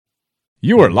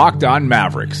You are Locked On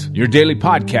Mavericks, your daily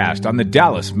podcast on the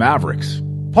Dallas Mavericks.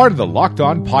 Part of the Locked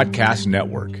On Podcast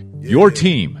Network. Your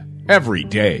team every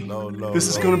day. This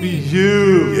is going to be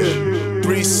huge. Yeah.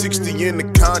 360 in the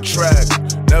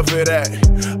contract. Never that.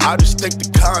 I just take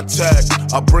the contact.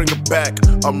 I bring it back.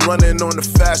 I'm running on the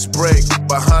fast break.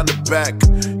 Behind the back.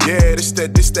 Yeah, this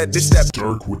that.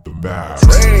 Dirk with the Mavs.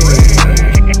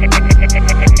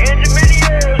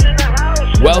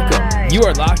 Welcome. You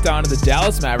are locked on to the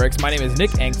Dallas Mavericks. My name is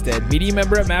Nick Angstead, media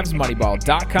member at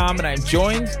MavsMoneyball.com, and I'm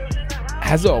joined,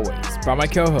 as always, by my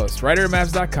co-host, writer at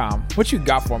Mavs.com. What you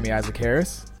got for me, Isaac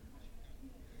Harris?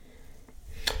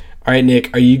 All right,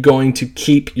 Nick, are you going to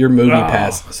keep your Movie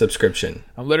Pass subscription?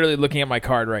 I'm literally looking at my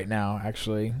card right now,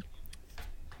 actually.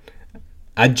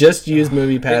 I just used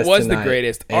Movie Pass It was tonight, the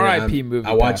greatest. R.I.P. Movie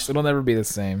Pass. It'll never be the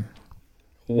same.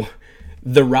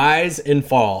 The rise and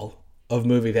fall of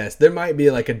Movie Pass. There might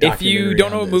be like a documentary. If you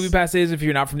don't know what this. Movie Pass is, if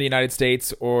you're not from the United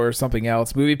States or something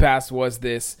else, Movie Pass was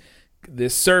this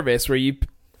service where you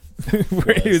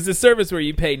it was a service where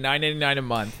you pay $9.99 a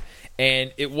month,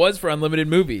 and it was for unlimited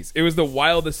movies. It was the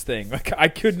wildest thing. Like, I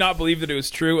could not believe that it was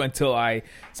true until I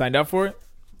signed up for it.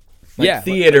 Like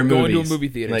theater going movies. to a movie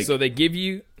theater. Like, so they give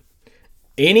you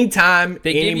anytime.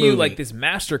 They any give movie. you like this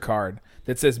MasterCard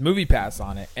that says Movie Pass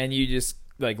on it, and you just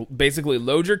like basically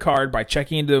load your card by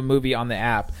checking into a movie on the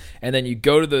app, and then you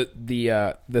go to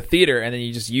the theater, and then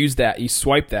you just use that. You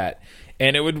swipe that,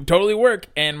 and it would totally work.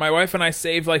 And my wife and I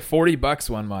saved like $40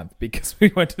 one month because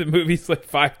we went to the movies like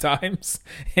 5 times,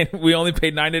 and we only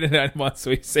paid $9.99 a month,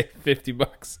 so we saved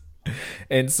 $50.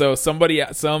 And so some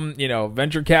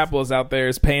venture capitalist out there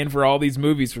is paying for all these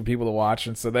movies for people to watch,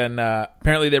 and so then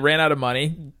apparently they ran out of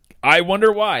money. I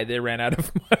wonder why they ran out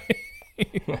of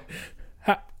money.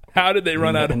 How did they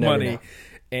run out of money?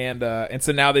 And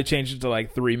so now they changed it to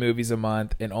like 3 movies a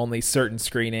month and only certain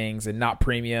screenings and not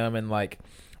premium, and like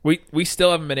we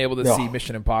still haven't been able to see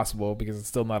Mission Impossible because it's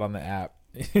still not on the app.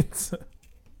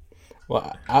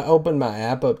 Well, I opened my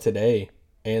app up today,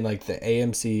 and like the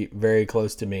AMC very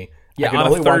close to me. Yeah, I can on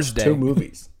only a Thursday. watch 2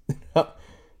 movies.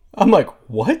 I'm like,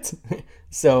 what?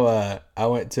 So I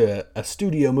went to a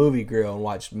studio movie grill and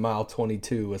watched Mile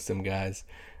 22 with some guys,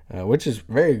 which is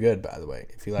very good, by the way,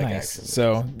 if you like action.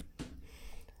 So,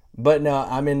 but no,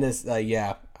 I'm in this.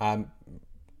 I'm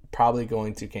probably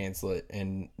going to cancel it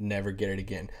and never get it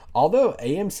again. Although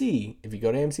AMC, if you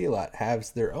go to AMC a lot,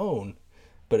 has their own,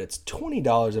 but it's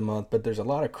 $20 a month. But there's a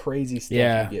lot of crazy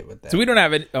stuff you get with that. So we don't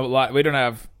have a lot. We don't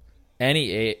have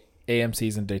any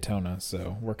AMC's in Daytona,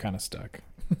 so we're kind of stuck.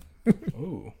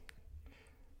 Ooh.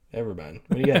 Never mind.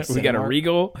 What do you got? We got a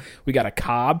Regal. We got a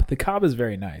Cobb. The Cobb is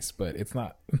very nice, but it's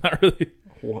not really.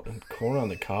 What? Corn on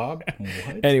the cob?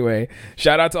 What? Anyway,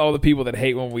 shout out to all the people that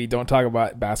hate when we don't talk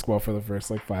about basketball for the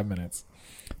first like 5 minutes.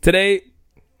 Today.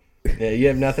 Yeah, you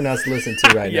have nothing else to listen to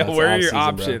right now. Yeah, where are your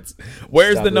options?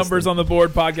 Where's the numbers on the board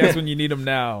podcast when you need them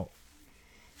now?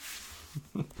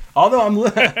 Although I'm why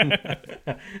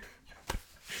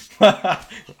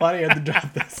do you have to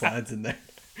drop the slides in there?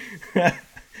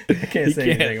 I can't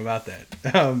say anything about that.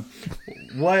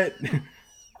 What?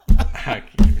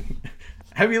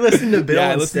 Have you listened to Bill? Yeah,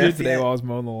 I and listened to it Steph today yet? while I was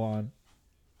mowing the lawn.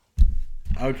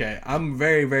 Okay, I'm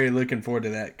very, very looking forward to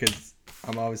that because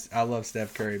I love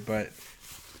Steph Curry, but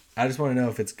I just want to know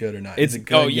if it's good or not. Is it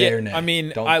good? Yeah or nay? I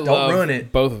mean, don't love ruin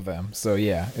it. Both of them. So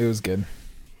yeah, it was good.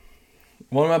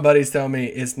 One of my buddies told me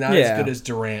it's not as good as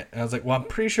Durant, and I was like, "Well, I'm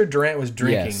pretty sure Durant was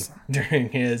drinking during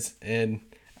his." And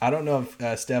I don't know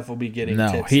if Steph will be getting.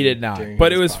 No, he did not.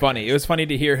 But it was funny. It was funny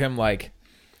to hear him like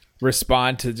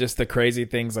respond to just the crazy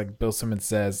things like Bill Simmons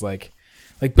says. Like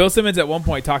Bill Simmons at one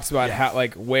point talks about how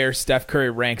like where Steph Curry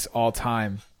ranks all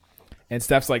time, and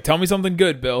Steph's like, "Tell me something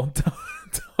good, Bill.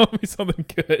 Tell me something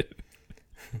good."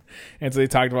 And so they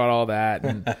talked about all that,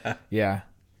 and yeah.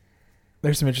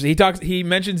 There's some interesting. He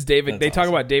mentions David. They talk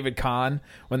about David Kahn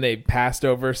when they passed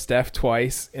over Steph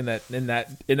twice in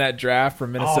that draft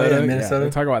from Minnesota. Oh, yeah, Minnesota. Yeah, they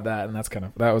talk about that, and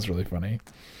that was really funny.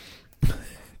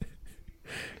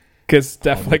 Because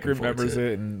Steph like remembers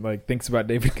it and like thinks about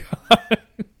David Kahn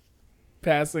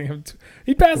passing him.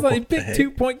 He picked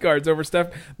 2 point guards over Steph.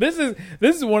 This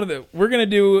is one of the. We're gonna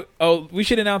do. Oh, we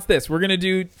should announce this. We're gonna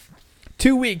do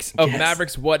 2 weeks of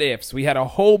Mavericks what ifs. We had a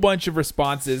whole bunch of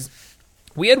responses.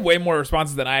 We had way more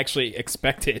responses than I actually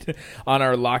expected on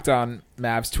our Locked On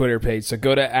Mavs Twitter page. So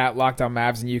go to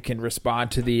 @LockedOnMavs and you can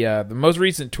respond to the most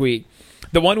recent tweet,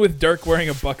 the one with Dirk wearing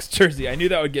a Bucks jersey. I knew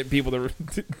that would get people to,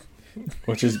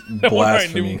 which is I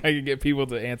blasphemy. knew I could get people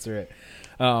to answer it.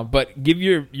 But give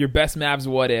your best Mavs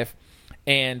what if,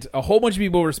 and a whole bunch of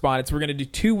people responded. So we're gonna do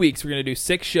 2 weeks. We're gonna do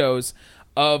 6 shows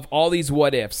of all these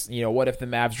what ifs. You know, what if the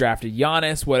Mavs drafted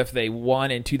Giannis? What if they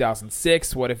won in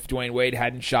 2006? What if Dwayne Wade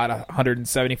hadn't shot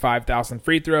 175,000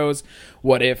 free throws?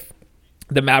 What if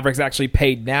the Mavericks actually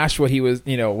paid Nash what he was,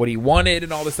 what he wanted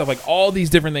and all this stuff? Like, all these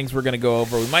different things we're going to go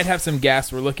over. We might have some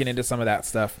guests. We're looking into some of that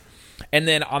stuff. And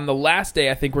then on the last day,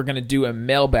 I think we're going to do a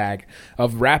mailbag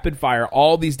of rapid fire,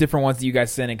 all these different ones that you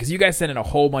guys sent in, because you guys sent in a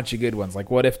whole bunch of good ones. Like,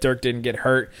 what if Dirk didn't get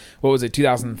hurt? What was it,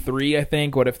 2003, I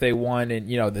think? What if they won in,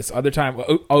 this other time,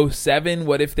 07?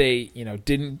 What if they,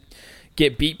 didn't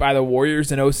get beat by the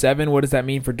Warriors in 07? What does that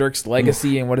mean for Dirk's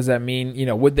legacy? And what does that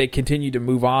mean? Would they continue to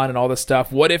move on and all this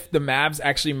stuff? What if the Mavs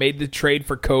actually made the trade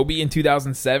for Kobe in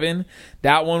 2007?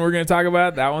 That one we're going to talk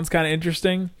about. That one's kind of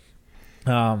interesting.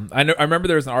 I remember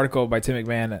there was an article by Tim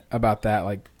McMahon about that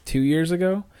like 2 years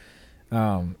ago.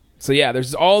 So yeah,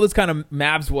 there's all this kind of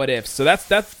Mavs what ifs. So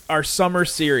that's our summer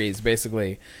series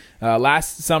basically.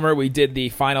 Last summer we did the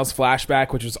finals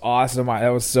flashback, which was awesome. That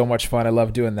was so much fun. I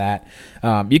love doing that.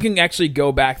 You can actually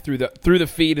go back through the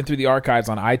feed and through the archives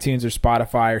on iTunes or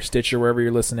Spotify or Stitcher, wherever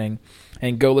you're listening,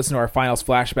 and go listen to our finals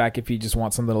flashback if you just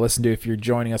want something to listen to if you're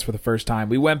joining us for the first time.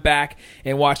 We went back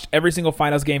and watched every single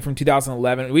finals game from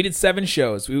 2011. We did 7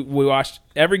 shows. We watched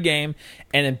every game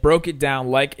and then broke it down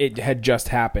like it had just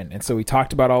happened. And so we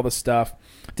talked about all the stuff,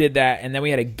 did that, and then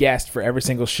we had a guest for every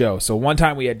single show. So one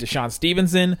time we had Deshaun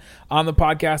Stevenson on the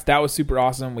podcast. That was super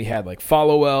awesome. We had like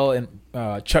Followell and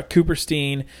Chuck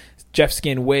Cooperstein, Jeff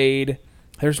Skin Wade.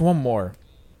 There's one more.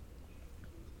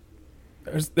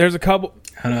 There's a couple.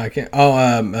 I don't know, I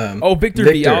can't. Victor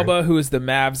Villalba, who is the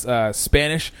Mavs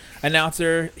Spanish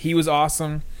announcer. He was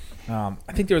awesome. I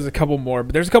think there was a couple more,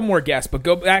 but there's a couple more guests. But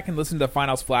go back and listen to the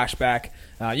finals flashback.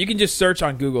 You can just search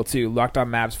on Google too, Locked On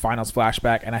Mavs finals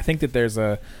flashback, and I think that there's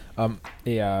a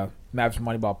Mavs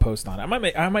Moneyball post on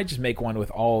it. I might just make one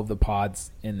with all of the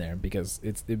pods in there because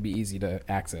it'd be easy to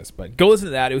access. But go listen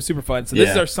to that; it was super fun. So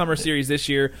this is our summer series this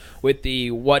year with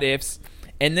the what ifs,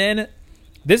 and then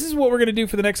this is what we're going to do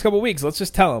for the next couple of weeks. Let's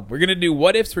just tell them. We're going to do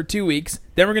what-ifs for 2 weeks.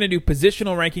 Then we're going to do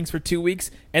positional rankings for 2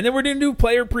 weeks. And then we're going to do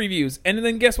player previews. And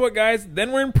then guess what, guys?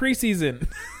 Then we're in preseason.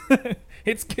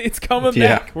 It's coming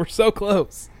back. We're so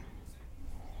close.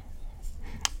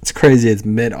 It's crazy. It's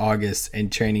mid-August,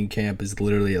 and training camp is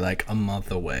literally like a month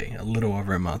away. A little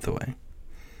over a month away.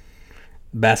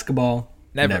 Basketball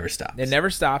never stops. It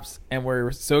never stops, and we're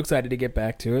so excited to get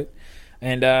back to it.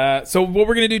 And so what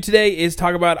we're going to do today is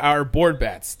talk about our board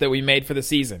bets that we made for the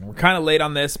season. We're kind of late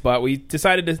on this, but we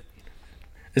decided to...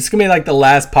 It's going to be like the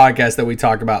last podcast that we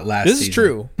talked about last season. This is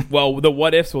true. Well, the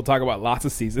what-ifs, we'll talk about lots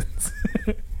of seasons.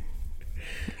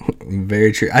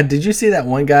 Very true. Did you see that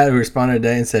one guy who responded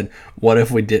today and said, what if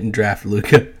we didn't draft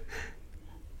Luka?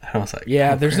 I was like...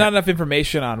 Yeah, there's not enough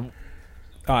information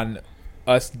on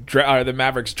us, or the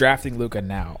Mavericks drafting Luka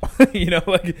now.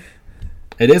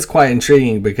 It is quite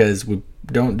intriguing because we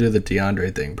don't do the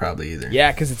DeAndre thing probably either.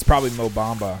 Yeah, because it's probably Mo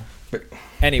Bamba.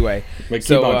 Anyway,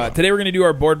 so today we're going to do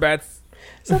our board bets.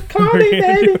 So call me,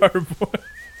 baby.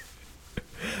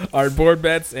 Our board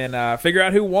bets and figure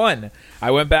out who won.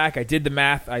 I went back, I did the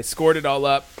math, I scored it all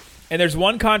up. And there's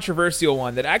one controversial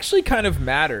one that actually kind of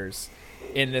matters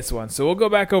in this one. So we'll go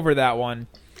back over that one.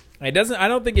 I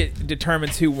don't think it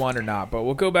determines who won or not, but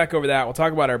we'll go back over that. We'll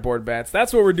talk about our board bets.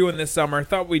 That's what we're doing this summer.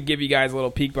 Thought we'd give you guys a little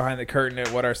peek behind the curtain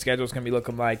at what our schedule's going to be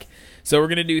looking like. So we're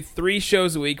going to do 3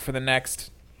 shows a week for the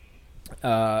next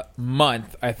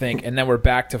month, I think, and then we're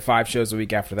back to 5 shows a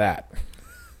week after that.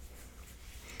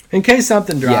 In case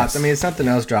something drops, Yes. if something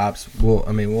else drops, we'll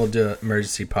do an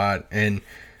emergency pod. And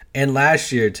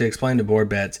last year, to explain the board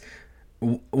bets,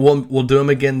 we'll do them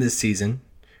again this season.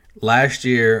 Last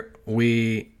year,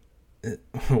 we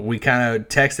kind of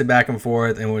texted back and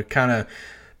forth, and we're kind of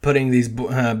putting these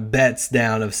bets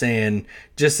down of saying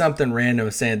just something random,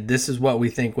 saying this is what we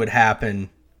think would happen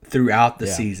throughout the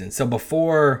season. So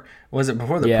before the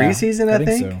preseason, I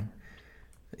think so.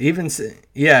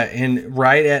 And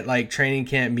right at like training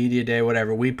camp, media day,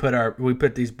 whatever, we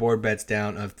put these board bets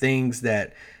down of things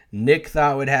that Nick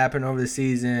thought would happen over the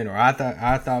season, or I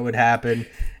thought would happen.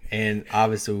 And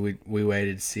obviously, we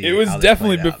waited to see. It was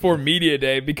definitely before media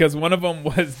day because one of them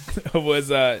was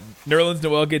Nerlens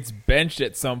Noel gets benched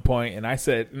at some point, and I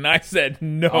said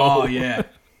no. Oh yeah.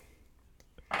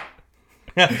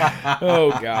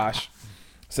 Oh gosh.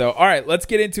 So all right, let's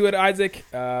get into it, Isaac.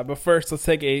 But first, let's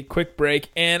take a quick break,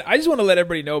 and I just want to let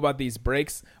everybody know about these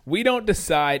breaks. We don't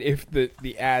decide if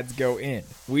the ads go in.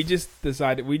 We just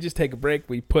take a break.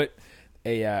 We put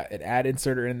an ad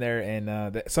inserter in there,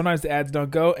 and sometimes the ads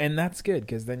don't go, and that's good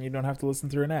because then you don't have to listen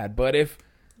through an ad. But if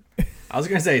I was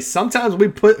gonna say sometimes we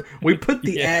put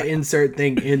the at insert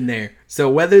thing in there. So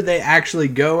whether they actually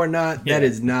go or not, that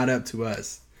is not up to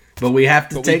us. But we have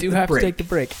to take the break. To take the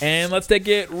break, and let's take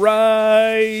it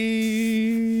right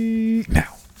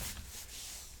now.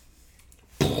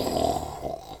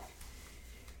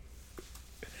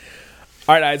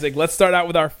 All right, Isaac, let's start out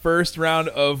with our first round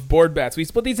of board bets. We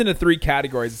split these into 3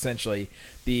 categories, essentially.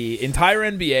 The entire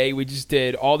NBA, we just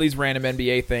did all these random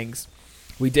NBA things.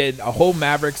 We did a whole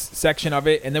Mavericks section of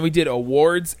it, and then we did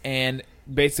awards and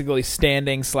basically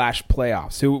standing /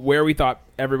 playoffs, where we thought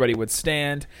everybody would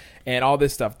stand and all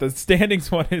this stuff. The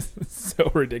standings one is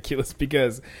so ridiculous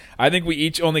because I think we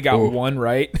each only got one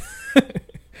right.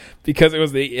 Because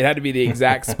it had to be the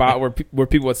exact spot where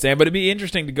people would stand. But it'd be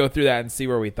interesting to go through that and see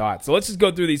where we thought. So let's just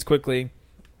go through these quickly.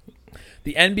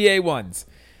 The NBA ones.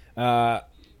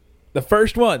 The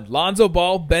first one, Lonzo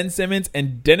Ball, Ben Simmons,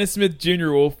 and Dennis Smith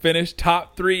Jr. will finish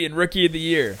top 3 in Rookie of the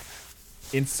Year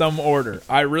in some order.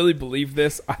 I really believe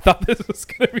this. I thought this was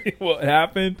going to be what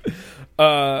happened.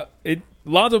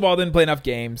 Lonzo Ball didn't play enough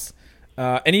games.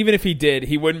 And even if he did,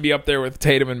 he wouldn't be up there with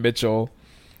Tatum and Mitchell.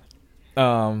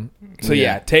 Mitchell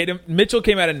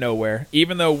came out of nowhere,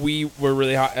 even though we were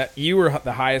really high. You were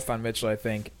the highest on Mitchell, I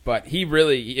think, but he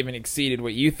really even exceeded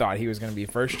what you thought he was going to be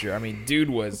first year. I mean, dude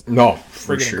was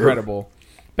freaking incredible.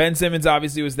 Ben Simmons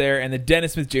obviously was there, and the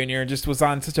Dennis Smith Jr. just was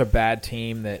on such a bad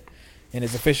team and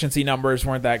his efficiency numbers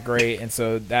weren't that great, and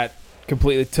so that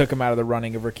completely took him out of the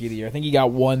running of Rookie of the Year. I think he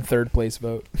got 1 third-place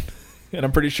vote, and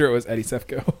I'm pretty sure it was Eddie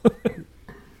Sefko.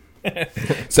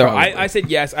 So I said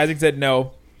yes. Isaac said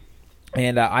no.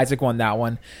 And Isaac won that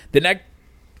one. The next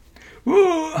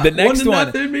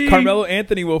one, Carmelo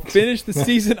Anthony will finish the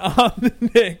season on the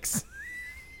Knicks.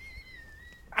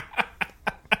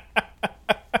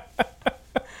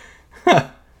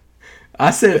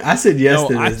 I said yes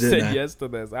to this. I said yes to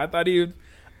this. I thought he would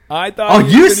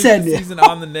said the season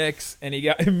on the Knicks, and he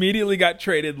immediately got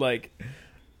traded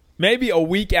maybe a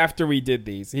week after we did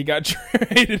these. He got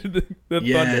traded to the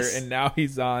Thunder, and now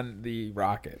he's on the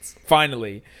Rockets.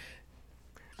 Finally.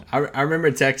 I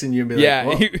remember texting you and being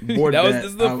this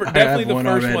is definitely the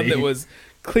first one that was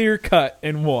clear cut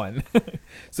and won.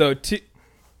 So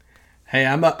hey,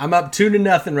 I'm up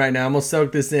 2-0 right now. I'm gonna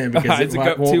soak this in because it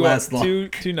won't last long.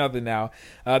 2-0 now.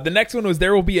 The next one was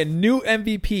there will be a new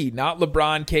MVP, not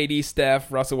LeBron, KD,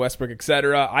 Steph, Russell Westbrook,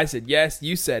 etc. I said yes,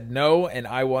 you said no, and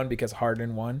I won because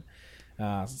Harden won.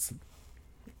 Yeah,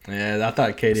 I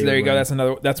thought KD. So there you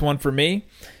go. That's one for me.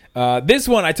 This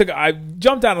one I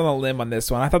jumped out on a limb on this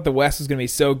one. I thought the West was going to be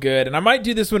so good, and I might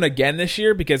do this one again this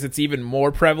year because it's even more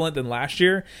prevalent than last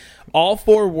year. All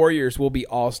 4 Warriors will be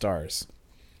All-Stars.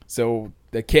 So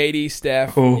the KD,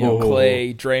 Steph,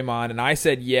 Clay, Draymond, and I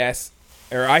said yes,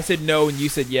 or I said no, and you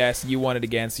said yes. You won it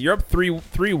again, so you're up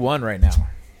 3-1 right now.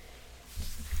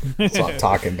 That's what I'm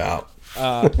talking about.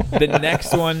 The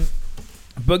next one,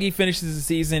 Boogie finishes the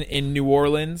season in New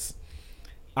Orleans.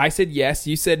 I said yes.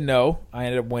 You said no. I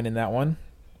ended up winning that one.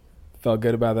 Felt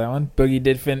good about that one. Boogie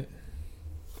did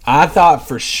I thought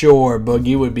for sure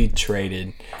Boogie would be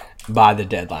traded by the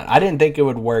deadline. I didn't think it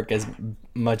would work as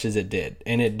much as it did,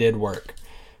 and it did work.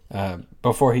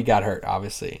 Before he got hurt,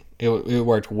 obviously. It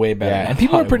worked way better. Yeah, and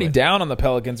people are pretty down on the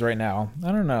Pelicans right now.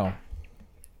 I don't know.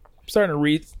 I'm starting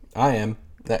to I am.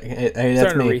 Starting to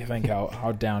rethink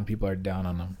how down people are down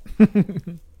on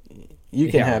them. You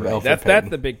can have Elfrid Payton. That's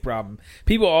the big problem.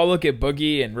 People all look at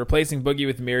Boogie and replacing Boogie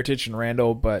with Mirotic and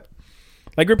Randall, but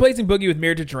replacing Boogie with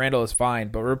Mirotic and Randall is fine,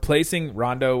 but replacing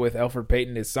Rondo with Elfrid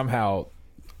Payton is somehow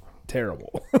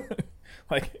terrible.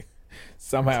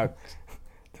 Somehow.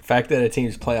 The fact that a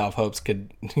team's playoff hopes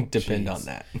could depend on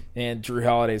that. And Drew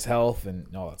Holiday's health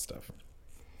and all that stuff.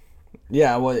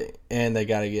 Yeah, well, and they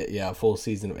got to get a full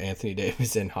season of Anthony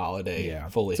Davis and Holiday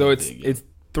fully. So it's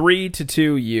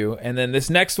 3-2 you, and then this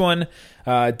next one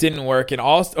didn't work. And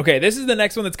this is the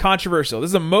next one that's controversial. This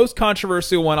is the most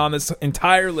controversial one on this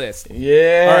entire list.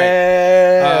 Yeah.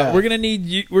 All right. We're gonna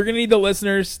need the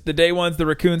listeners, the day ones, the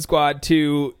Raccoon Squad,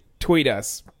 to tweet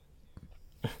us.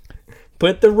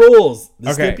 Put the rules,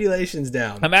 stipulations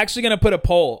down. I'm actually gonna put a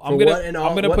poll. I'm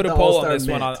gonna put a poll on this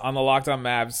one on the Locked On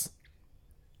Mavs.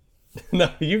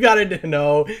 No, you gotta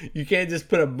know. You can't just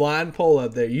put a blind poll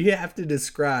up there. You have to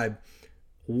describe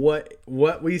what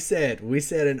we said. We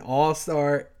said an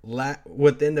all-star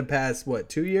within the past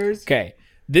 2 years. Okay,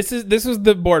 this was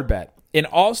the board bet. An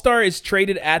all-star is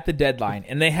traded at the deadline,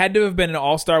 and they had to have been an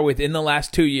all-star within the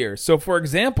last 2 years. So, for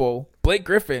example, Blake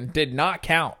Griffin did not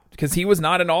count because he was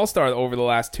not an all-star over the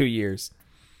last 2 years.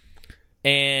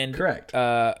 And correct.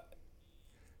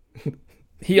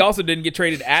 He also didn't get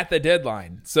traded at the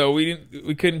deadline, so we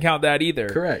couldn't count that either.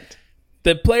 Correct.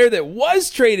 the player that was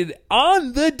traded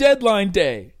on the deadline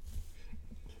day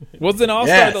was an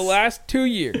all-star Yes. the last 2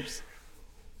 years.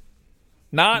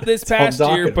 Not this That's what I'm past year,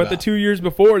 talking but the about. 2 years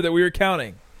before that we were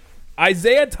counting.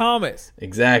 Isaiah Thomas.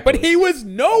 Exactly. But he was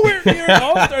nowhere near an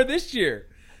all-star this year.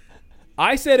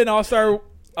 I said an all-star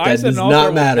does would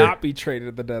not matter. not be traded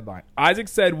at the deadline. Isaac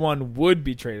said one would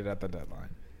be traded at the deadline.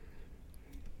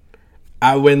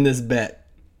 I win this bet.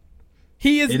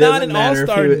 He is It not doesn't an matter if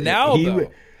all-star he- now, he-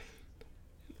 though.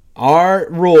 Our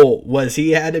rule was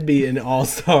he had to be an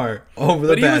all-star over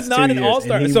the But he past was not 2 an years,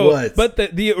 all-star. and he So, was. but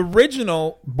the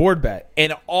original board bet,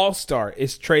 an all-star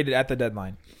is traded at the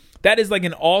deadline. That is like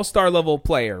an all-star level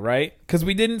player, right? Because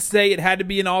we didn't say it had to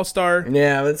be an all-star.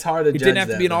 yeah, it's hard to It judge didn't have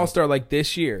to that, be an though. all-star like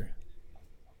this year.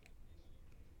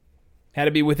 Had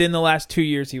to be within the last 2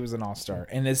 years he was an all-star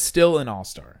and is still an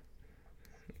all-star.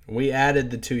 We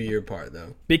added the 2-year part,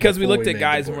 though. Because we before looked made at the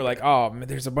guys and board we're like, bet. oh, man,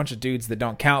 there's a bunch of dudes that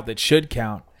don't count that should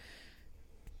count.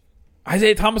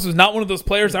 Isaiah Thomas was not one of those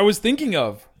players I was thinking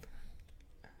of.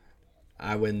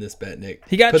 I win this bet, Nick.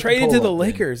 He got Put traded poll to the up, man.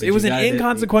 Lakers. But It was you an gotta-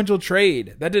 inconsequential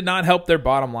trade. That did not help their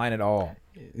bottom line at all.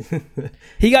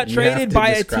 He got You have traded to by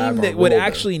a describe team our that would rule, though.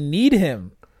 actually need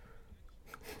him.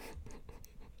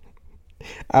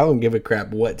 I don't give a crap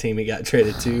what team he got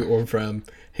traded to or from.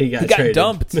 He got He got traded.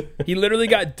 dumped. He literally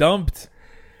got dumped.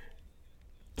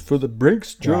 for the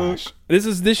Brinks truck.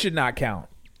 This should not count.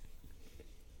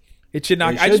 It should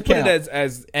not. It I just should put count. it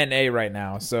as NA right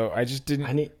now, so I just didn't.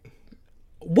 I need.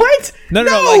 What? No,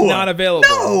 like not available.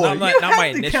 No, not you not have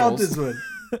my to count initials. this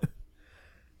one.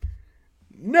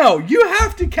 No, you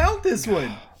have to count this one.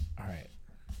 All right,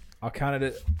 I'll count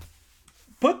it.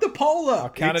 Put the poll up. I'll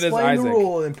count it as Explain the Isaac.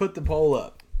 rule and put the poll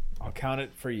up. I'll count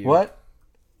it for you. What?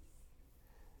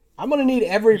 I'm gonna need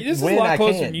every This is a win lot I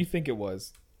closer can. than you think it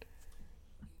was.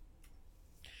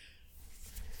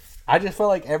 I just feel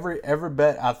like every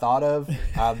bet I thought of,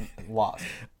 I've lost.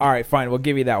 All right, fine. We'll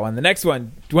give you that one. The next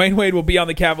one, Dwayne Wade will be on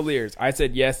the Cavaliers. I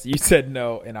said yes. You said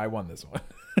no, and I won this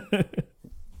one.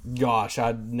 Gosh,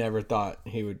 I never thought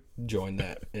he would join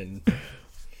that, and I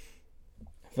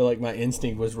feel like my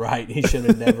instinct was right. He should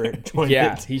have never joined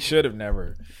Yeah, it. he should have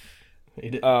never. He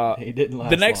didn't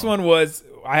last The next long. one was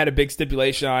I had a big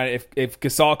stipulation on it. If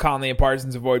Gasol, Conley, and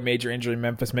Parsons avoid major injury,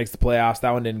 Memphis makes the playoffs.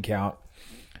 That one didn't count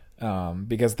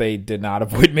because they did not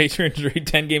avoid major injury.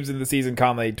 10 games into the season,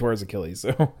 Conley tore his Achilles.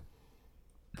 So,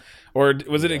 or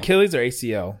was it Achilles or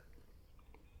ACL?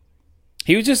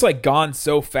 He was just like gone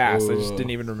so fast. I just didn't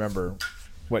even remember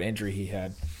what injury he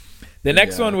had. The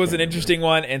next Yeah, one I was can't an interesting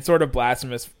one and sort of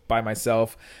blasphemous by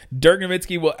myself. Dirk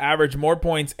Nowitzki will average more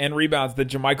points and rebounds than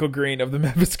JaMychal Green of the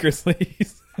Memphis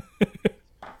Grizzlies.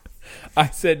 I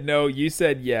said no. You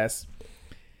said yes.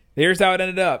 Here's how it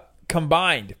ended up.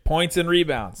 Combined points and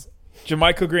rebounds.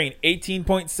 JaMychal Green,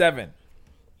 18.7.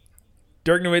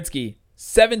 Dirk Nowitzki,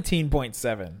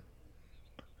 17.7.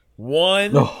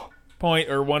 1 Oh. point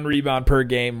or 1 rebound per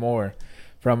game more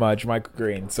from JaMychal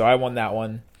Green. So I won that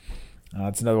one.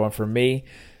 That's another one for me.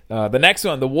 The next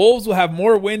one, the Wolves will have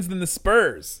more wins than the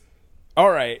Spurs.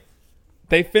 All right.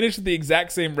 They finished with the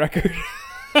exact same record.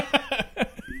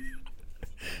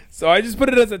 So I just put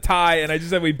it as a tie, and I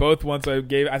just said we both won, so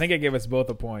I think I gave us both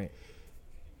a point.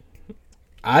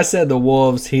 I said the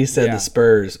Wolves. He said Yeah. the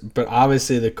Spurs. But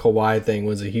obviously, the Kawhi thing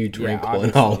was a huge wrinkle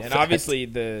in all of and that. obviously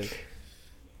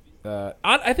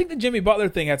I think the Jimmy Butler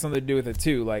thing had something to do with it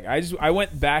too. Like I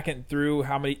went back and through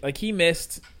how many, like he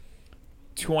missed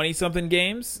 20 something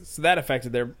games, so that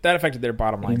affected their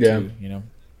bottom line Yeah. too. You know,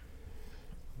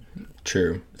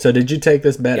 True. So did you take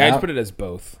this bet yeah, I out? just put it as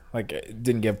both. Like it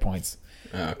didn't give points.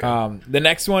 Oh, okay. The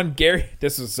next one, Gary.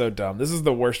 This was so dumb. This is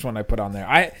the worst one I put on there.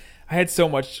 I had so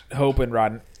much hope in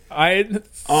Rodney. I had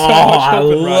so much I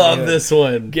hope in Rodney love Hood. this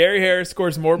one. Gary Harris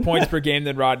scores more points per game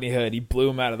than Rodney Hood. He blew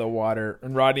him out of the water,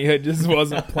 and Rodney Hood just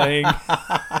wasn't playing.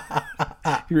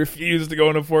 He refused to go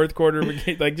in the fourth quarter,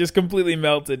 like just completely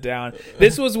melted down.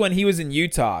 This was when he was in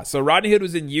Utah. So Rodney Hood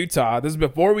was in Utah. This is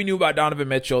before we knew about Donovan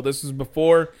Mitchell. This was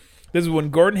when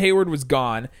Gordon Hayward was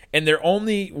gone, and their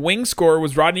only wing scorer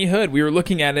was Rodney Hood. We were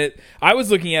looking at it. I was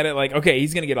looking at it like, okay,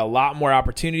 he's going to get a lot more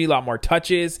opportunity, a lot more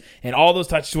touches, and all those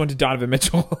touches went to Donovan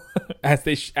Mitchell, as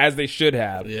they should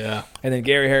have. Yeah. And then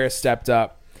Gary Harris stepped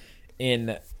up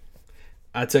in.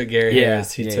 I took Gary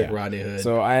Harris. He took yeah. Rodney Hood.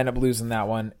 So I ended up losing that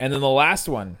one. And then the last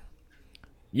one,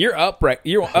 you're up right.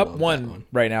 You're up love that one one.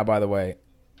 right now. By the way,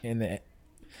 in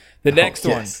the next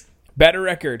yes. one, better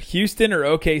record: Houston or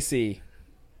OKC.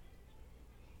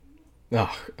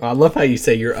 Oh, I love how you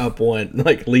say you're up one,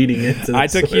 like leading into this I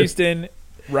took one. Houston,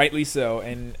 rightly so,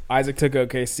 and Isaac took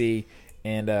OKC.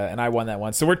 and I won that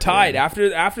one. So we're tied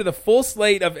after the full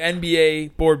slate of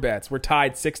NBA board bets. We're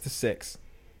tied 6-6.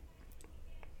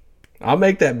 I'll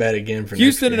make that bet again for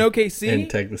Houston next and year OKC. and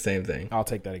take the same thing. I'll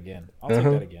take that again. Take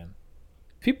that again.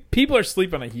 People are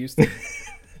sleeping on Houston.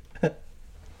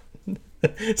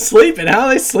 Sleeping? How are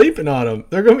they sleeping on them?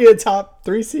 They're going to be a top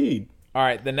 3 seed. All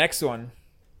right, the next one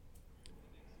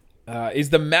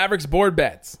is the Mavericks board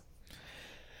bets.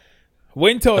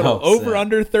 Win total over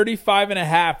under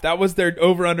 35.5. That was their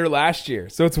over under last year.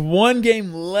 So it's one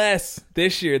game less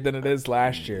this year than it is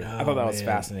last year. I thought that was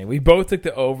fascinating. We both took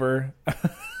the over.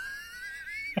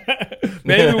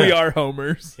 Maybe we are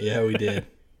homers. Yeah, we did.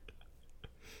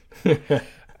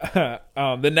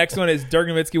 The next one is Dirk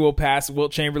Nowitzki will pass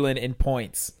Wilt Chamberlain in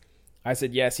points. I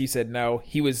said yes. He said no.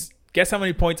 Guess how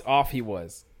many points off he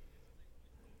was?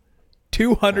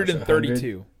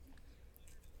 232.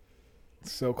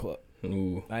 So close.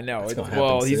 Ooh, I know. He's soon.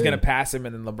 going to pass him,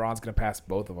 and then LeBron's going to pass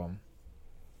both of them.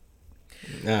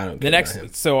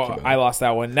 I lost that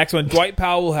one. Next one, Dwight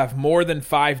Powell will have more than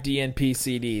 5 DNP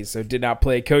CDs, so did not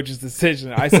play coach's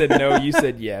decision. I said no, you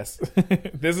said yes.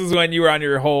 This is when you were on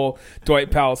your whole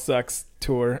Dwight Powell sucks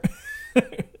tour.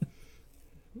 Did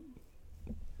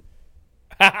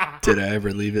I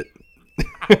ever leave it?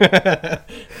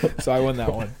 So I won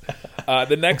that one.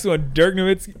 The next one, Dirk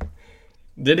Nowitzki.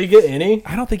 Did he get any?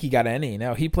 I don't think he got any.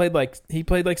 No, he played like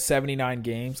 79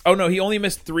 games. Oh no, he only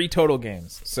missed 3 total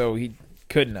games, so he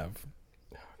couldn't have.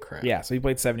 Oh, crap. Yeah, so he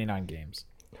played 79 games.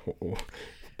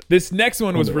 This next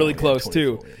one was really close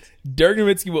too. Dirk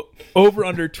Nowitzki will over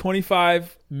under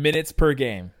 25 minutes per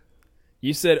game.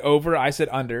 You said over, I said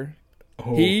under.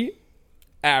 Oh. He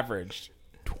averaged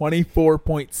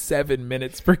 24.7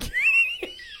 minutes per game.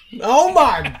 Oh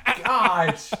my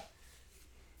gosh.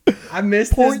 I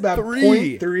missed this by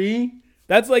 0.3.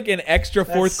 That's like an extra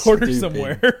fourth quarter stupid.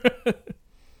 somewhere.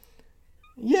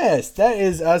 Yes, that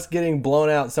is us getting blown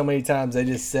out so many times they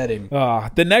just set him.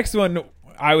 The next one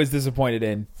I was disappointed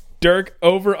in. Dirk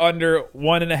over under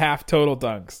 1.5 total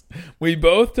dunks. We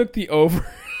both took the over.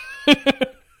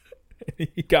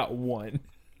 He got 1.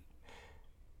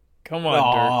 Come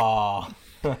on,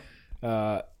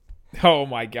 Dirk. Oh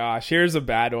my gosh. Here's a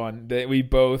bad one that we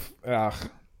both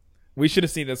we should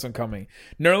have seen this one coming.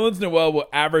 Nerlens Noel will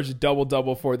average a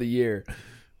double-double for the year.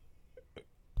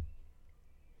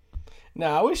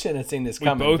 No, we shouldn't have seen this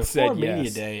coming. Both Before said Media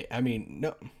yes. Day, I mean,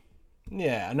 no.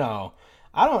 Yeah, no.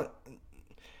 I don't.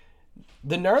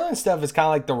 The Nerlens stuff is kind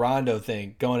of like the Rondo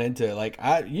thing going into it. Like,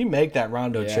 you make that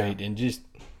Rondo trade and just.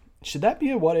 Should that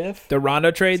be a what if? The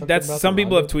Rondo trade? Something about Some the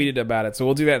people have Rondo? tweeted about it, so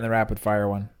we'll do that in the rapid fire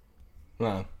one.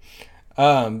 No.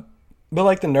 But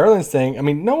like the Nerlens thing, I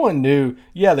mean, no one knew.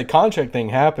 Yeah, the contract thing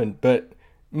happened, but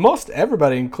most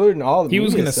everybody, including all the He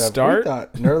was going gonna to start? We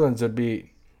thought Nerlens would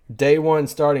be day one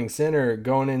starting center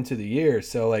going into the year.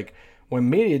 So like when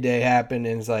media day happened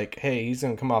and it's like, hey, he's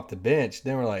gonna come off the bench,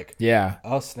 then we're like, Yeah.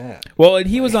 oh snap. Well, and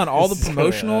he was on all the So,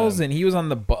 promotionals, and he was on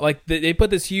the they put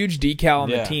this huge decal on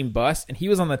the team bus, and he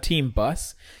was on the team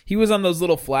bus. He was on those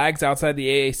little flags outside the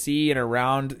AAC and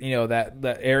around,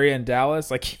 that area in Dallas.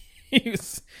 Like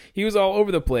he was all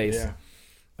over the place.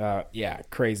 Yeah.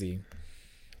 Crazy.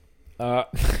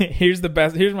 Here's the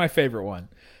best. Here's my favorite one.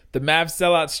 The Mavs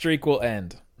sellout streak will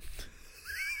end.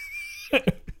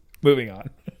 Moving on.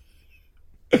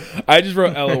 I just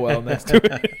wrote LOL next to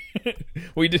it.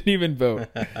 We didn't even vote,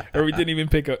 or we didn't even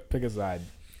pick a side.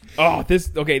 Oh,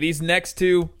 these next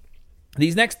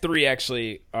 3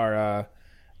 actually are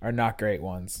not great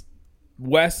ones.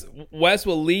 Wes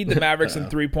will lead the Mavericks in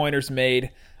 3-pointers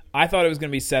made. I thought it was going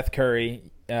to be Seth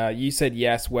Curry. You said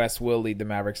yes, Wes will lead the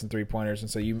Mavericks in 3-pointers,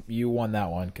 and so you won that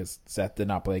one because Seth did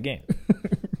not play a game.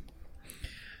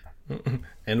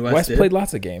 And Wes did? played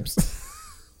lots of games.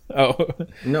 Oh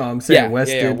No, I'm saying Wes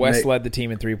did. Wes led the team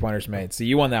in 3-pointers made, so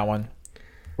you won that one.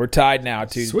 We're tied now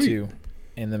 2-2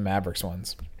 in the Mavericks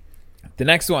ones. The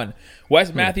next one,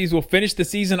 Wes Matthews will finish the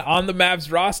season on the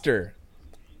Mavs roster.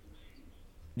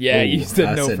 Yeah, you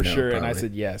said no for sure, and I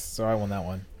said yes, so I won that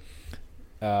one.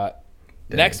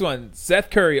 Next one, Seth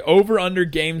Curry over under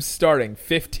games starting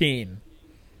 15.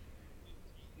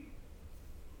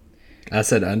 I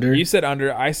said under. You said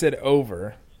under. I said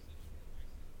over.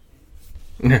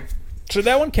 Should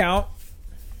that one count?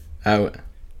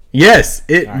 Yes,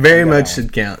 it very we got much that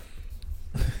should count.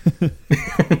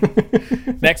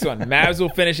 Next one, Mavs will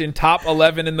finish in top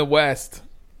 11 in the West.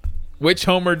 Which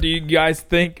homer do you guys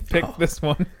think picked this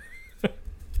one?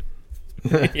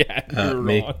 Yeah, you were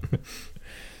me. wrong.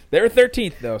 They were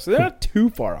 13th though, so they're not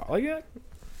too far off. Like that.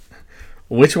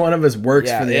 Which one of us works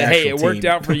for the actual hey, it worked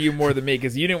team? out for you more than me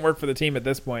because you didn't work for the team at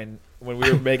this point when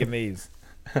we were making these.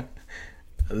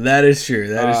 That is true.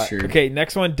 That is true. Okay,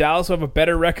 next one. Dallas will have a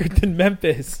better record than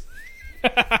Memphis.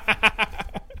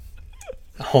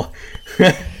 Oh.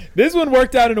 This one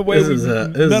worked out in a way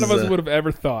none of us a- would have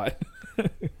ever thought.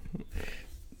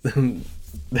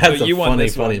 That's So you a won funny,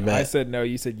 this funny one. I bet. said no.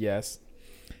 You said yes.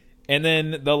 And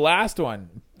then the last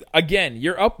one. Again,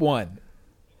 you're up one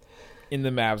in the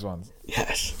Mavs ones.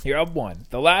 Yes. You're up one.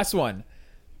 The last one.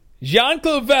 Jean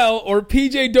Clavel or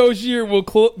PJ Dozier will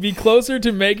be closer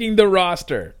to making the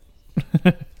roster.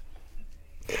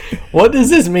 What does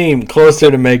this mean? Closer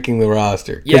to making the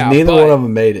roster? Because Yeah, neither but one of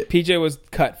them made it. PJ was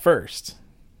cut first.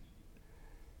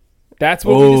 That's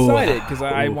what we Oh. decided because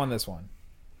I won this one.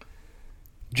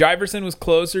 Jiverson was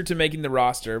closer to making the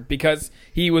roster because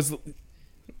he was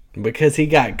Because he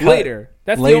got cut later.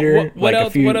 That's later. what like a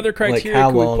else? few- What other like criteria how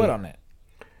could we long- put on it?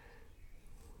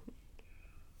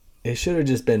 It should have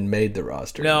just been made the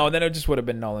roster. No, then it just would have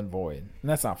been null and void, and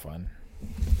that's not fun.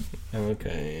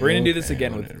 Okay. We're gonna do this okay,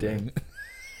 again with whatever. Ding.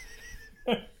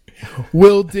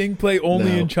 Will Ding play only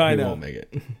No, in he China? won't make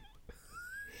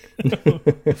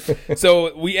it.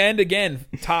 So we end again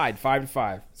tied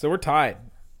 5-5. So we're tied,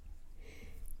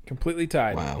 completely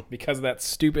tied. Wow. Because of that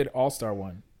stupid All-Star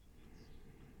one.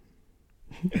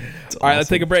 It's All right, let's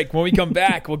awesome. take a break. When we come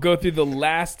back, we'll go through the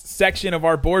last section of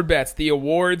our board bets: the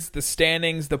awards, the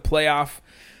standings, the playoff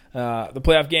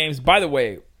games. By the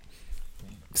way,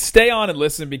 stay on and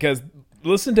listen because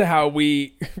listen to how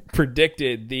we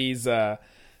predicted these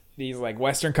like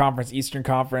Western Conference, Eastern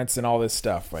Conference, and all this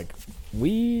stuff. Like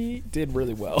we did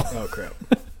really well. Oh crap!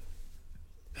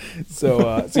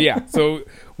 So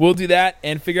we'll do that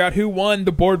and figure out who won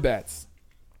the board bets.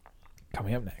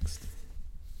 Coming up next.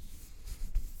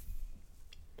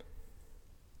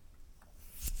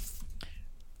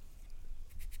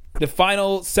 The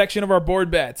final section of our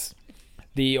board bets,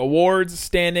 the awards,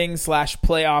 standings /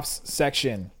 playoffs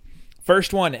section.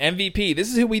 First one, MVP.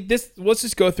 Let's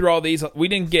just go through all these. We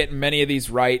didn't get many of these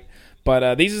right,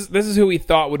 but this is who we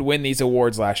thought would win these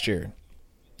awards last year.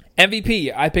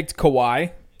 MVP, I picked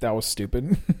Kawhi. That was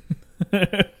stupid.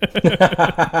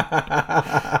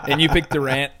 And you picked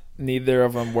Durant. Neither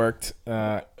of them worked.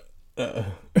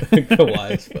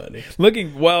 Kawhi's funny.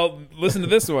 Listen to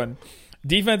this one.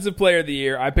 Defensive Player of the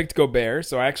Year, I picked Gobert,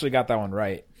 so I actually got that one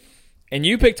right. And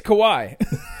you picked Kawhi.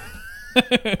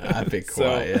 I picked Kawhi.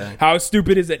 So Yeah. how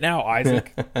stupid is it now,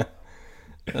 Isaac? I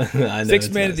know Sixth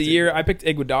it's Man not of the stupid. Year, I picked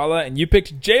Iguodala, and you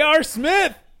picked J.R.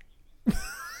 Smith.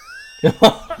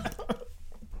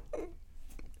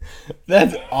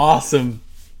 That's awesome.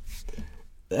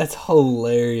 That's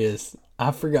hilarious.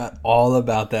 I forgot all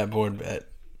about that board bet.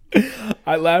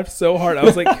 I laughed so hard. I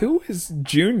was like, who is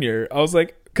Junior? I was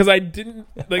like, because I didn't,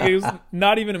 like, it was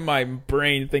not even in my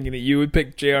brain thinking that you would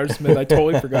pick J.R. Smith. I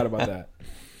totally forgot about that.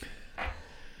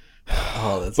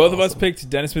 Oh, that's Both of us awesome. picked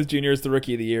Dennis Smith Jr. as the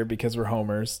Rookie of the Year because we're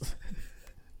homers.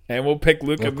 And we'll pick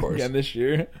Luka Of course. again this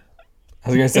year. I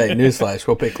was gonna say, newsflash,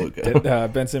 we'll pick Luka.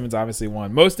 Ben Simmons obviously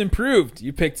won. Most Improved,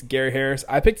 you picked Gary Harris.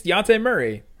 I picked Dejounte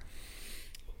Murray.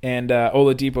 And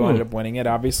Oladipo ended up winning it,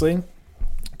 obviously.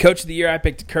 Coach of the Year, I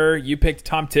picked Kerr. You picked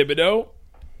Tom Thibodeau.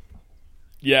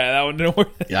 Yeah, that one didn't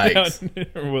work. Yikes. That one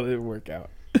didn't really work out.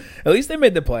 At least they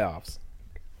made the playoffs.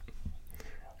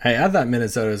 Hey, I thought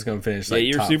Minnesota was gonna finish like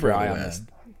you're top super 4 of high the on West.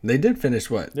 They did finish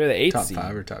what? They're the 8th top seed.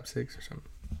 5 or top 6 or something.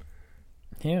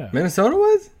 Yeah. Minnesota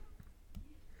was.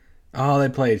 Oh, they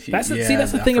played. That's the I thing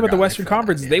about the forgot, Western I forgot,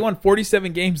 Conference. yeah. They won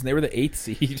 47 games and they were the 8th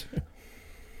seed.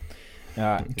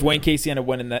 Dwayne Casey ended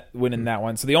up winning that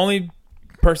one. So the only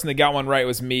person that got one right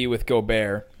was me with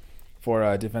Gobert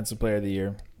for Defensive Player of the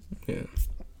Year. Yeah.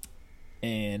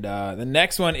 And the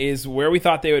next one is where we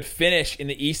thought they would finish in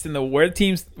the East and where the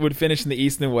teams would finish in the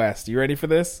East and West. You ready for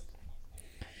this?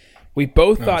 We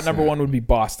both thought number 1 would be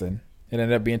Boston. It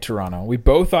ended up being Toronto. We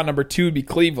both thought number 2 would be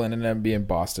Cleveland and ended up being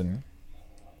Boston.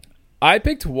 I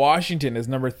picked Washington as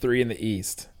number 3 in the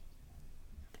East.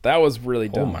 That was really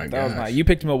dumb. Oh my That was gosh. not. You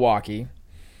picked Milwaukee.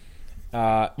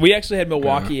 We actually had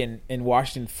Milwaukee and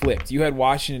Washington flipped. You had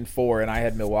Washington 4 and I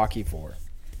had Milwaukee 4.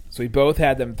 So we both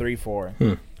had them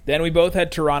 3-4. Then we both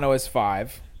had Toronto as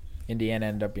 5. Indiana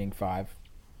ended up being 5.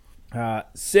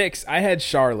 6, I had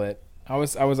Charlotte. I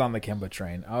was on the Kemba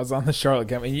train. I was on the Charlotte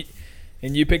Kemba.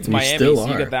 And you picked Miami, still so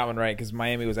you are. got that one right because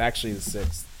Miami was actually the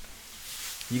 6th.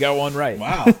 You got one right.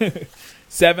 Wow.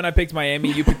 7, I picked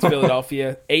Miami. You picked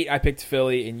Philadelphia. 8, I picked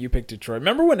Philly, and you picked Detroit.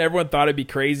 Remember when everyone thought it'd be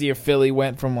crazy if Philly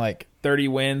went from like 30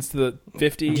 wins to the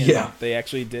 50? And Yeah. they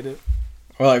actually did it.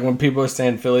 Or like when people are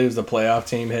saying Philly was the playoff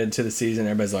team headed to the season,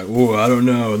 everybody's like, "Ooh, I don't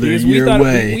know, they're a Because year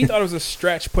away." we thought it was a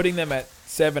stretch putting them at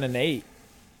 7 and 8.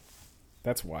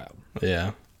 That's wild.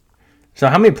 Yeah. So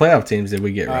how many playoff teams did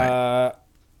we get right?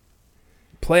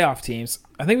 playoff teams.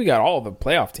 I think we got all the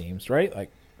playoff teams, right?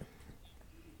 Like,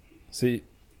 see.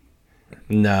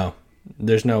 No,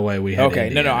 there's no way we had. Okay,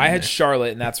 Indiana no, I in had there.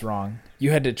 Charlotte, and that's wrong.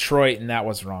 You had Detroit, and that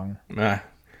was wrong.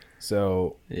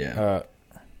 So Yeah.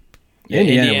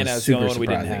 Indiana was is the only super one we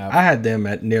didn't surprising. have. I had them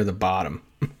at near the bottom.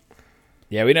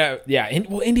 Yeah, we know. Yeah,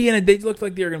 Indiana, they looked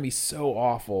like they were going to be so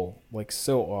awful, like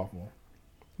so awful.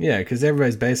 Yeah, because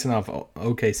everybody's basing off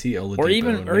OKC Oladipo, Or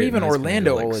even and everybody's gonna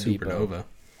Orlando go, like, Oladipo. Supernova.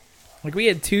 Like we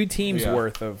had 2 teams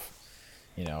worth of,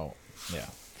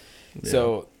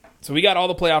 So we got all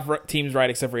the playoff teams right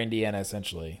except for Indiana,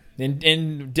 essentially,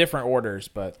 in different orders.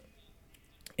 But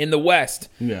in the West,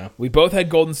 we both had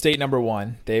Golden State number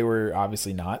 1. They were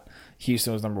obviously not.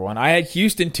 Houston was number 1. I had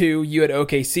Houston 2. You had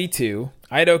OKC 2.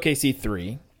 I had OKC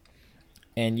 3.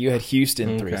 And you had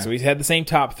Houston 3. So we had the same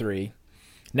top 3.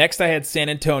 Next, I had San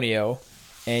Antonio,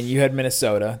 and you had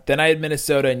Minnesota. Then I had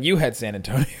Minnesota, and you had San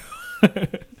Antonio.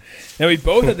 Then we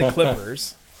both had the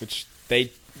Clippers, which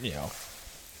they,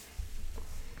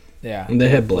 And they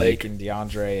had Blake and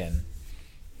DeAndre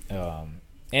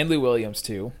and Lou Williams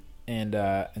too, and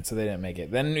so they didn't make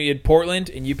it. Then we had Portland,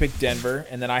 and you picked Denver,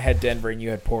 and then I had Denver, and you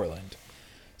had Portland.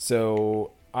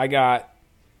 So I got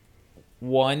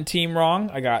one team wrong.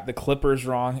 I got the Clippers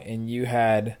wrong, and you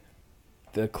had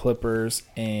the Clippers,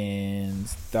 and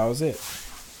that was it.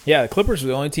 Yeah, the Clippers were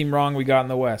the only team wrong we got in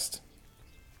the West.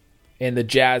 And the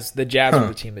Jazz were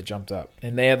the team that jumped up.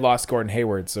 And they had lost Gordon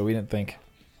Hayward, so we didn't think.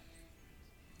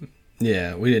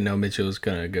 Yeah, we didn't know Mitchell was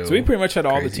going to go. So we pretty much had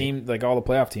all the crazy. team, like all the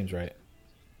playoff teams right.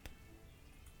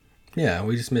 Yeah,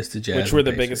 we just missed the Jazz. Which were and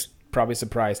the Pacers. biggest, probably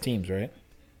surprise teams, right?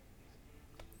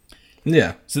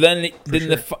 Yeah. So then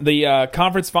the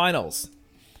conference finals.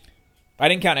 I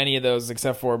didn't count any of those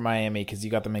except for Miami because you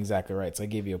got them exactly right, so I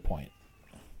gave you a point.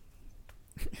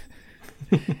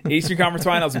 Eastern Conference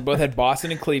Finals, we both had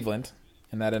Boston and Cleveland,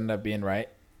 and that ended up being right.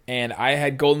 And I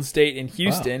had Golden State and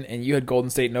Houston, and you had Golden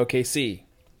State and OKC.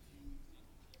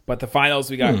 But the finals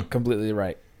we got completely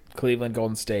right. Cleveland,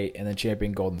 Golden State, and then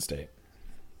champion Golden State.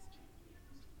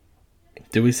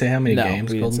 Did we say how many No,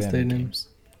 games we didn't Golden say how State many in? games.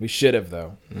 We should have,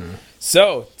 though.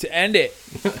 So, to end it,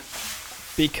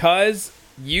 because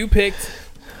you picked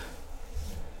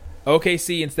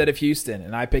OKC instead of Houston,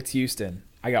 and I picked Houston,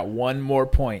 I got one more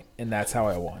point, and that's how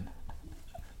I won.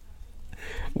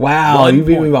 Wow, 1 you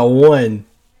beat me point. by 1.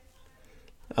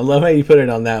 I love how you put it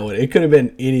on that one. It could have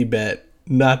been any bet,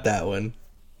 not that one.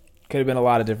 Could have been a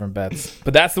lot of different bets.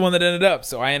 But that's the one that ended up,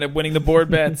 so I ended up winning the board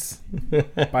bets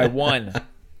by 1.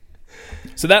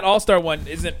 So that All-Star one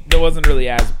wasn't really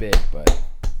as big, but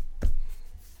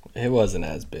It wasn't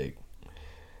as big.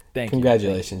 thank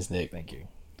Congratulations, Nick. you. Thank you.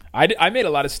 I made a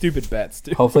lot of stupid bets,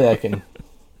 too. Hopefully I can.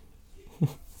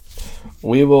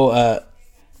 We will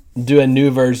do a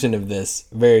new version of this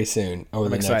very soon over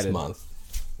the excited. next month.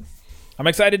 I'm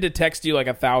excited to text you like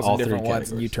 1,000 All three different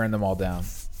ones, and you categories. turn them all down.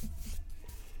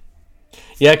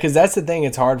 Yeah, because that's the thing.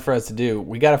 It's hard for us to do.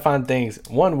 We got to find things.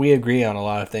 One, we agree on a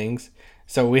lot of things.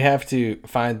 So we have to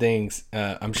find things.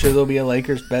 I'm sure there'll be a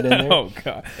Lakers bet in there. Oh,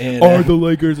 God. And, Are the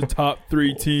Lakers a top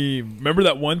 3 team? Remember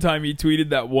that one time you tweeted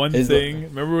that one Is thing?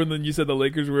 Remember when you said the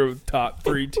Lakers were a top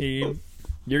 3 team?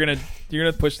 You're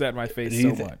gonna push that in my face Do you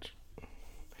so think- much.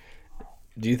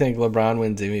 Do you think LeBron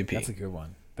wins MVP? That's a good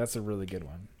one. That's a really good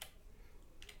one.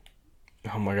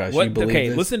 Oh my gosh! What? You believe Okay,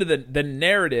 this? listen to the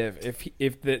narrative.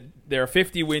 If they're a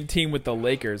 50-win team with the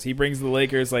Lakers, he brings the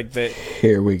Lakers like the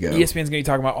Here we go. ESPN's gonna be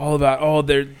talking about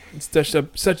they're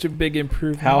such a big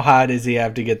improvement. How high does he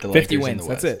have to get the Lakers 50 in wins. the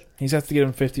That's West? it. He has to get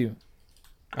them 50.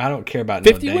 I don't care about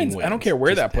 50 no dang wins. I don't care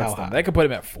where Just that puts how them. high. That could put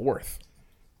him at 4th.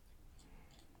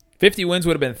 50 wins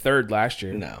would have been 3rd last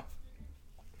year. No,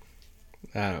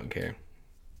 I don't care.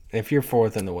 If you're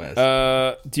 4th in the West,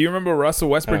 Do you remember Russell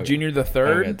Westbrook Okay. Jr. the I don't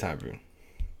third? got time for it.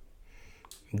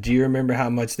 Do you remember how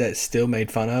much that still made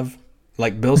fun of?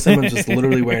 Like Bill Simmons was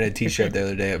literally wearing a T-shirt the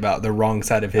other day about the wrong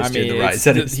side of history, the right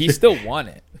side of history. he still won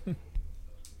it.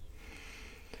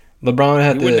 LeBron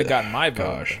had He to. wouldn't have gotten my vote.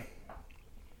 Gosh.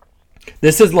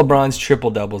 This is LeBron's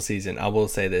triple-double season. I will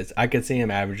say this. I could see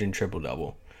him averaging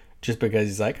triple-double just because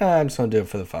he's like, I'm just going to do it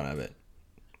for the fun of it.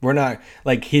 We're not,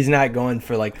 like, he's not going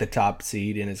for, like, the top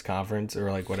seed in his conference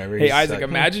or, like, whatever. Hey, He's Isaac, like,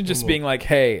 imagine just being like,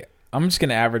 hey, I'm just going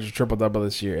to average a triple-double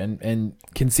this year and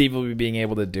conceivably being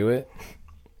able to do it.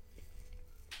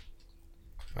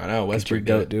 I know, Your Westbrook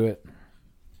goat did. do it.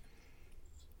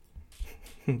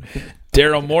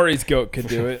 Daryl Morey's goat could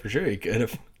do it. For sure he could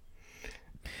have.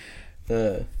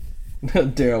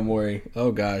 Daryl Morey.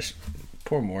 Oh, gosh.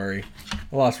 Poor Morey.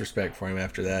 I lost respect for him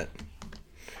after that.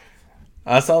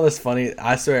 I saw this funny.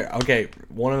 I swear. Okay,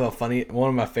 one of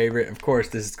my favorite. Of course,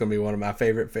 this is gonna be one of my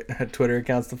favorite Twitter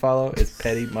accounts to follow. Is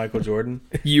Petty Michael Jordan.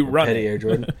 You run Petty it. Air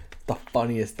Jordan. The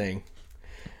funniest thing.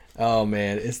 Oh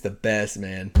man, it's the best,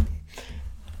 man.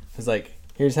 It's like,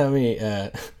 here's how many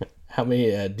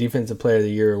Defensive Player of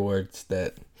the Year awards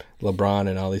that LeBron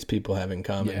and all these people have in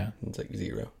common. Yeah. It's like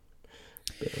 0.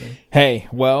 Hey,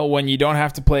 well, when you don't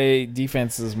have to play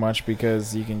defense as much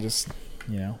because you can just,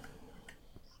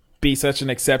 be such an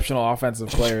exceptional offensive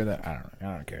player that I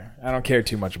don't care. I don't care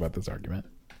too much about this argument.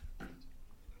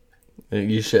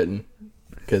 You shouldn't,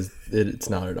 because it's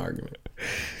not an argument.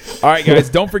 All right, guys,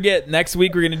 don't forget, next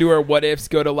week we're going to do our what ifs.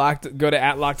 Go to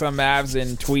 @LockedOnMavs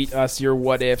and tweet us your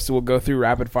what ifs. We'll go through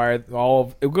rapid fire.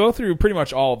 We'll go through pretty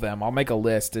much all of them. I'll make a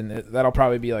list, and that'll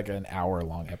probably be like an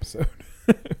hour-long episode.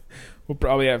 We'll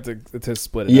probably have to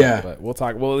split it up, but we'll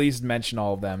talk. We'll at least mention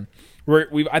all of them.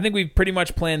 I think we've pretty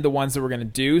much planned the ones that we're going to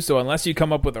do. So unless you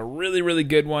come up with a really, really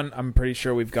good one, I'm pretty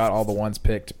sure we've got all the ones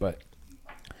picked.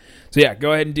 So yeah,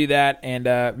 go ahead and do that. And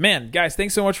man, guys,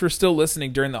 thanks so much for still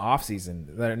listening during the off season.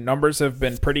 The numbers have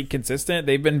been pretty consistent.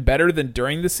 They've been better than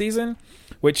during the season,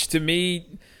 which to me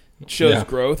shows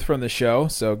growth from the show.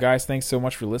 So guys, thanks so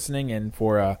much for listening and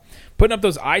for putting up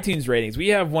those iTunes ratings. We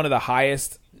have one of the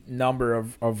highest number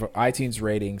of iTunes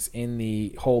ratings in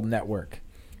the whole network.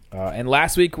 And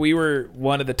last week we were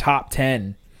one of the top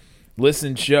 10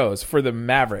 listened shows for the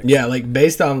Mavericks. Yeah, like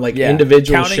based on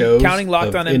individual shows, counting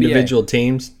Locked On NBA, individual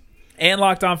teams, and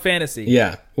Locked On Fantasy.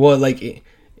 Yeah, well, like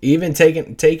even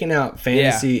taking out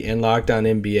fantasy and Locked On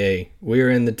NBA, we were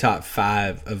in the top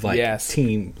 5 of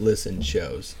team listened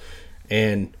shows,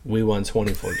 and we won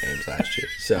 24 games last year.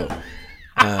 So,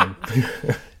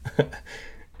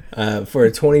 for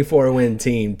a 24-win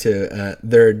team to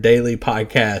their daily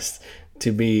podcast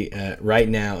to be right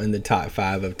now in the top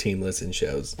 5 of team listen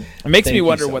shows. It makes me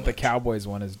wonder what the Cowboys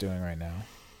one is doing right now.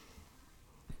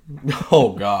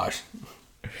 Oh gosh.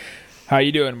 How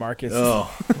you doing, Marcus?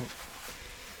 Oh.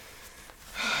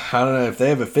 I don't know if they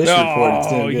have a fish report. It's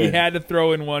doing good. You had to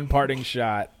throw in one parting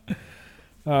shot.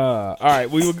 All right,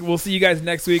 we'll see you guys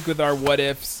next week with our what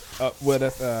ifs. What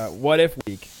if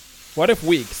week? What if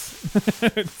weeks?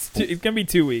 It's gonna be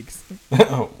 2 weeks.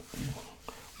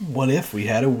 What if we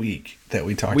had a week that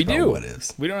we talked about what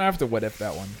ifs? We don't have to what if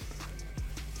that one.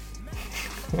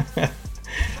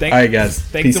 All right, guys.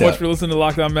 Thanks Peace so much out. for listening to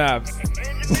Locked On Mavs.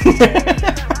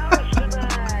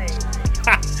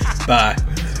 Bye.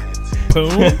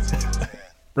 Boom.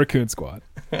 Raccoon Squad.